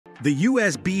The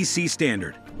USB-C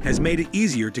standard has made it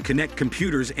easier to connect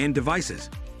computers and devices.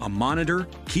 A monitor,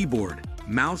 keyboard,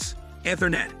 mouse,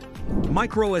 Ethernet,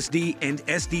 microSD and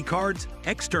SD cards,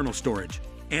 external storage,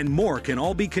 and more can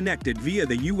all be connected via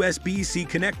the USB-C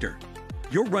connector.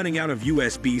 You're running out of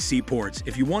USB-C ports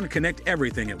if you want to connect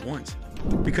everything at once,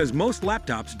 because most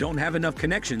laptops don't have enough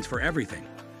connections for everything.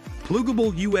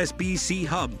 Pluggable USB-C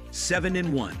Hub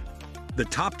 7-in-1. The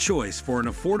top choice for an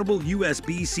affordable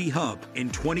USB-C hub in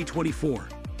 2024.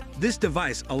 This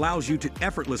device allows you to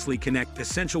effortlessly connect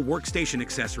essential workstation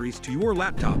accessories to your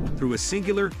laptop through a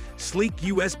singular, sleek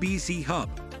USB-C hub.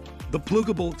 The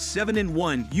pluggable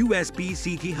 7-in-1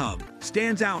 USB-C hub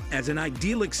stands out as an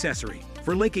ideal accessory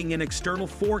for linking an external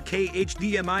 4K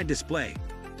HDMI display,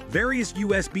 various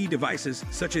USB devices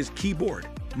such as keyboard,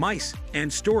 mice,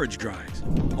 and storage drives,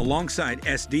 alongside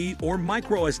SD or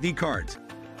microSD cards,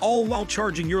 all while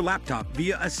charging your laptop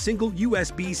via a single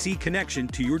USB-C connection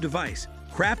to your device,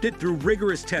 crafted through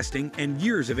rigorous testing and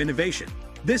years of innovation.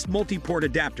 This multi-port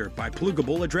adapter by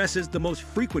Pluggable addresses the most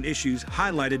frequent issues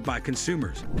highlighted by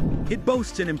consumers. It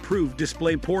boasts an improved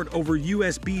DisplayPort over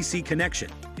USB-C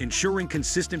connection, ensuring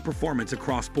consistent performance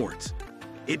across ports.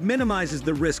 It minimizes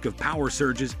the risk of power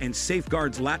surges and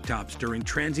safeguards laptops during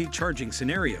transient charging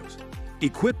scenarios.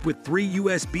 Equipped with 3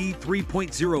 USB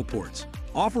 3.0 ports,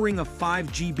 offering a 5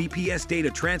 Gbps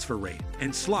data transfer rate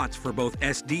and slots for both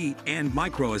SD and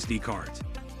microSD cards.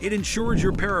 It ensures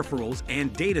your peripherals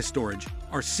and data storage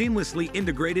are seamlessly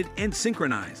integrated and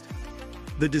synchronized.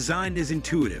 The design is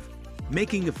intuitive,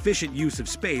 making efficient use of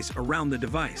space around the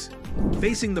device.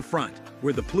 Facing the front,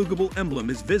 where the Pluggable emblem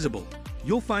is visible,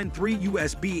 you'll find 3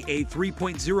 USB-A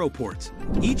 3.0 ports,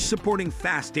 each supporting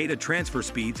fast data transfer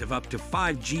speeds of up to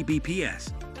 5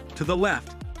 Gbps. To the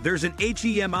left, there's an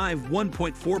HDMI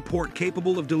 1.4 port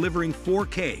capable of delivering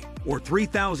 4K or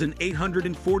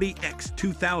 3840 x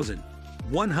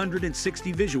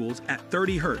 2160 visuals at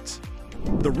 30 Hz.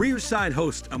 The rear side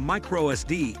hosts a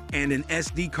microSD and an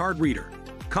SD card reader,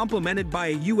 complemented by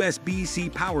a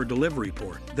USB-C power delivery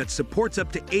port that supports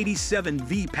up to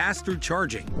 87V pass-through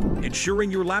charging, ensuring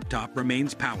your laptop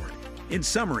remains powered. In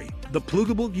summary, the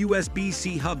Pluggable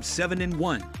USB-C Hub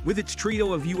 7-in-1, with its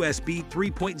trio of USB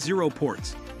 3.0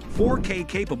 ports, 4K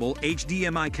capable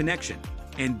HDMI connection,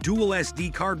 and dual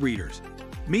SD card readers,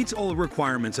 meets all the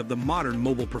requirements of the modern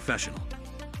mobile professional.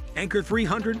 Anker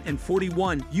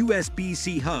 341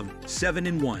 USB-C Hub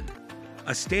 7-in-1.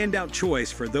 A standout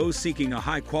choice for those seeking a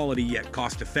high-quality yet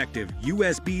cost-effective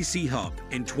USB-C hub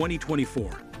in 2024.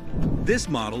 This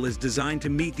model is designed to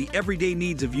meet the everyday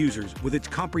needs of users with its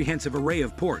comprehensive array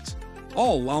of ports,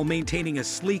 all while maintaining a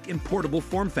sleek and portable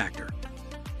form factor.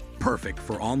 Perfect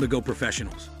for on-the-go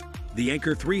professionals. The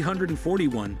Anker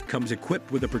 341 comes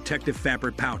equipped with a protective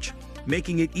fabric pouch,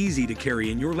 making it easy to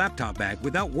carry in your laptop bag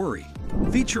without worry.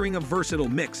 Featuring a versatile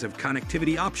mix of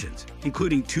connectivity options,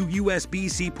 including 2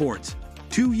 USB-C ports,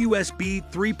 2 USB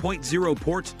 3.0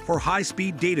 ports for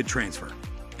high-speed data transfer,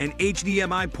 an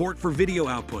HDMI port for video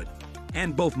output,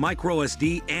 and both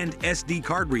microSD and SD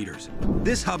card readers.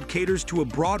 This hub caters to a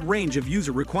broad range of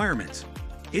user requirements.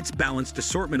 Its balanced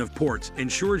assortment of ports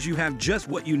ensures you have just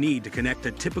what you need to connect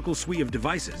a typical suite of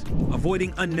devices,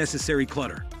 avoiding unnecessary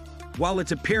clutter. While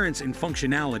its appearance and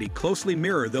functionality closely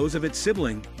mirror those of its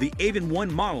sibling, the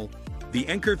 8-in-1 model, the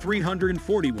Anker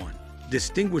 341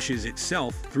 distinguishes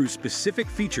itself through specific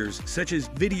features such as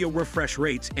video refresh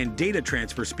rates and data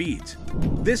transfer speeds.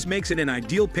 This makes it an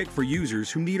ideal pick for users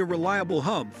who need a reliable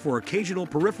hub for occasional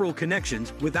peripheral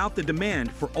connections without the demand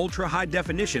for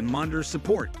ultra-high-definition monitor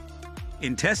support.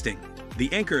 In testing, the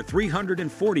Anker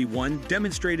 341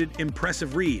 demonstrated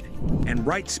impressive read and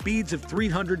write speeds of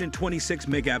 326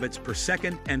 megabits per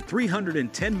second and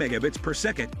 310 megabits per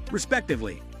second,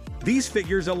 respectively. These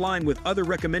figures align with other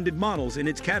recommended models in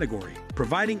its category,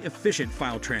 providing efficient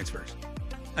file transfers.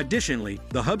 Additionally,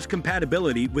 the hub's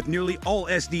compatibility with nearly all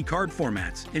SD card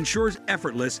formats ensures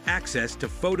effortless access to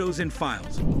photos and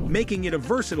files, making it a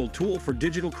versatile tool for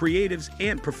digital creatives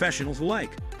and professionals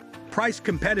alike. Priced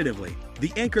competitively,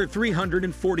 the Anker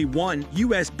 341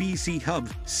 USB-C Hub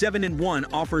 7-in-1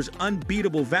 offers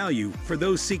unbeatable value for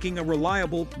those seeking a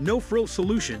reliable, no-frills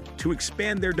solution to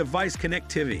expand their device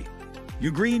connectivity.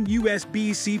 Ugreen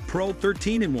USB-C Pro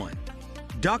 13-in-1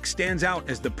 dock stands out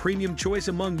as the premium choice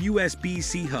among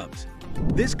USB-C hubs.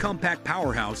 This compact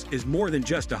powerhouse is more than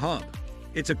just a hub.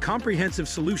 It's a comprehensive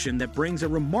solution that brings a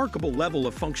remarkable level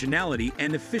of functionality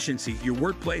and efficiency to your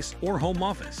workplace or home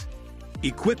office.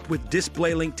 Equipped with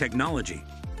DisplayLink technology,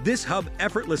 This hub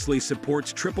effortlessly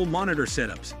supports triple monitor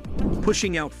setups,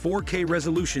 pushing out 4K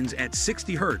resolutions at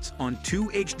 60 Hz on 2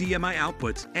 HDMI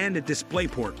outputs and a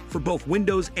DisplayPort for both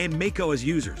Windows and macOS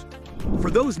users. For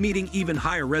those needing even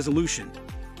higher resolution,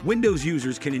 Windows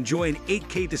users can enjoy an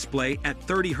 8K display at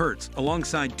 30 Hz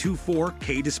alongside two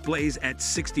 4K displays at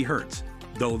 60 Hz,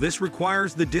 though this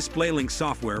requires the DisplayLink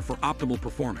software for optimal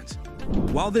performance.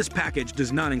 While this package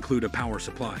does not include a power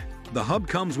supply, the hub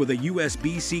comes with a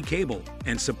USB-C cable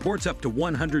and supports up to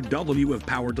 100 W of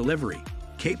power delivery,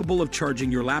 capable of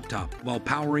charging your laptop while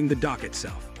powering the dock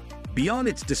itself. Beyond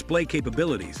its display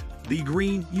capabilities, the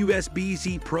green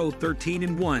USB-C Pro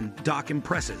 13-in-1 dock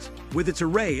impresses with its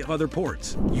array of other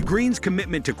ports. Ugreen's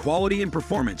commitment to quality and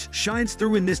performance shines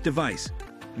through in this device,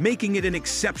 making it an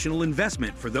exceptional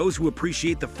investment for those who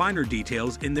appreciate the finer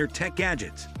details in their tech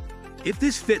gadgets. If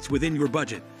this fits within your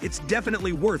budget, it's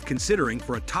definitely worth considering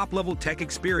for a top-level tech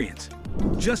experience.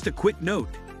 Just a quick note,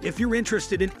 if you're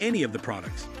interested in any of the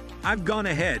products, I've gone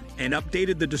ahead and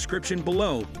updated the description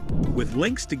below with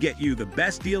links to get you the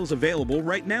best deals available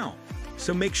right now.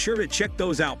 So make sure to check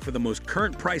those out for the most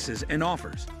current prices and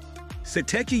offers.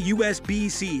 Satechi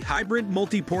USB-C Hybrid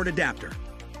Multi-Port Adapter,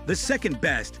 the second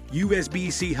best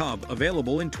USB-C hub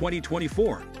available in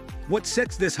 2024. What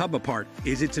sets this hub apart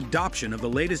is its adoption of the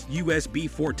latest USB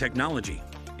 4 technology,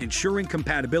 ensuring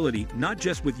compatibility not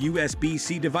just with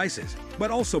USB-C devices,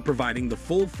 but also providing the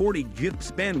full 40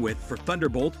 GB bandwidth for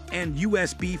Thunderbolt and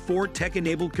USB 4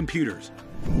 tech-enabled computers.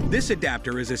 This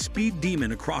adapter is a speed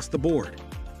demon across the board,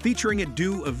 featuring a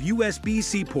duo of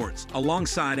USB-C ports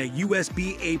alongside a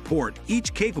USB-A port,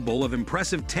 each capable of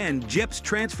impressive 10 GB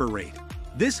transfer rate.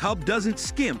 This hub doesn't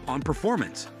skimp on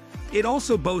performance. It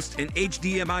also boasts an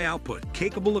HDMI output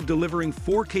capable of delivering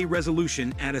 4K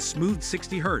resolution at a smooth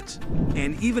 60 Hz,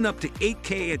 and even up to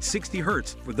 8K at 60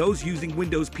 Hz for those using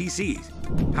Windows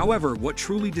PCs. However, what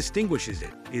truly distinguishes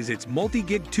it is its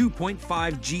multi-gig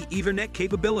 2.5G Ethernet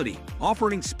capability,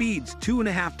 offering speeds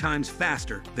 2.5 times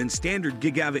faster than standard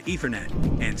Gigabit Ethernet,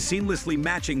 and seamlessly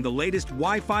matching the latest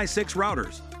Wi-Fi 6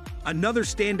 routers. Another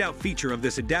standout feature of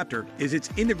this adapter is its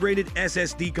integrated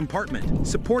SSD compartment,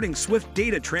 supporting swift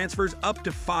data transfers up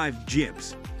to 5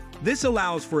 GB. This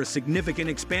allows for a significant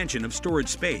expansion of storage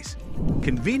space,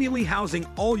 conveniently housing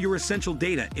all your essential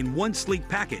data in one sleek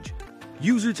package.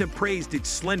 Users have praised its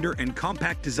slender and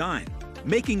compact design,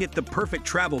 making it the perfect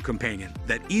travel companion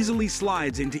that easily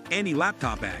slides into any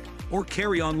laptop bag or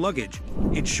carry-on luggage,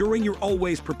 ensuring you're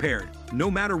always prepared, no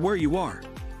matter where you are.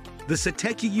 The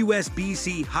Satechi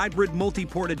USB-C Hybrid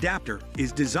Multi-Port Adapter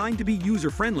is designed to be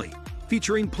user-friendly,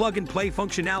 featuring plug-and-play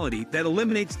functionality that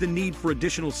eliminates the need for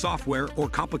additional software or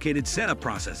complicated setup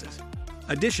processes.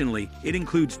 Additionally, it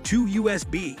includes two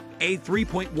USB-A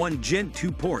 3.1 Gen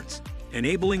 2 ports,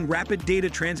 enabling rapid data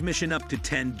transmission up to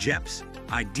 10 GBs,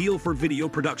 ideal for video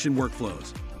production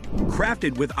workflows.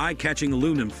 Crafted with eye-catching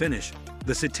aluminum finish,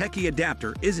 the Satechi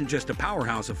adapter isn't just a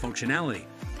powerhouse of functionality.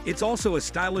 It's also a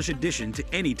stylish addition to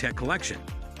any tech collection.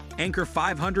 Anker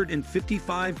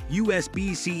 555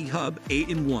 USB-C Hub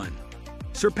 8-in-1.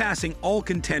 Surpassing all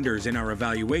contenders in our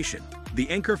evaluation, the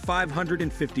Anker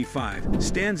 555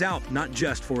 stands out not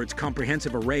just for its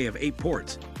comprehensive array of 8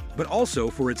 ports, but also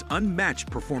for its unmatched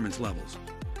performance levels.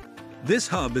 This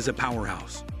hub is a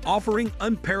powerhouse, offering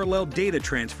unparalleled data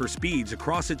transfer speeds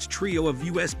across its trio of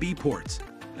USB ports,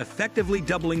 effectively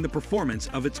doubling the performance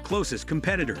of its closest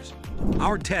competitors.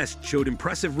 Our test showed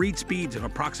impressive read speeds of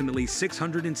approximately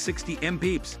 660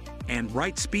 Mbps and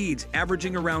write speeds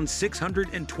averaging around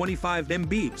 625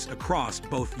 Mbps across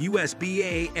both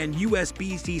USB-A and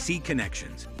USB-C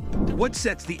connections. What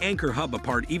sets the Anker hub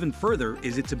apart even further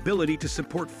is its ability to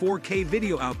support 4K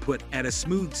video output at a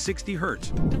smooth 60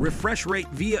 Hz refresh rate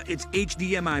via its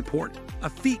HDMI port, a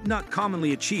feat not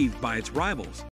commonly achieved by its rivals.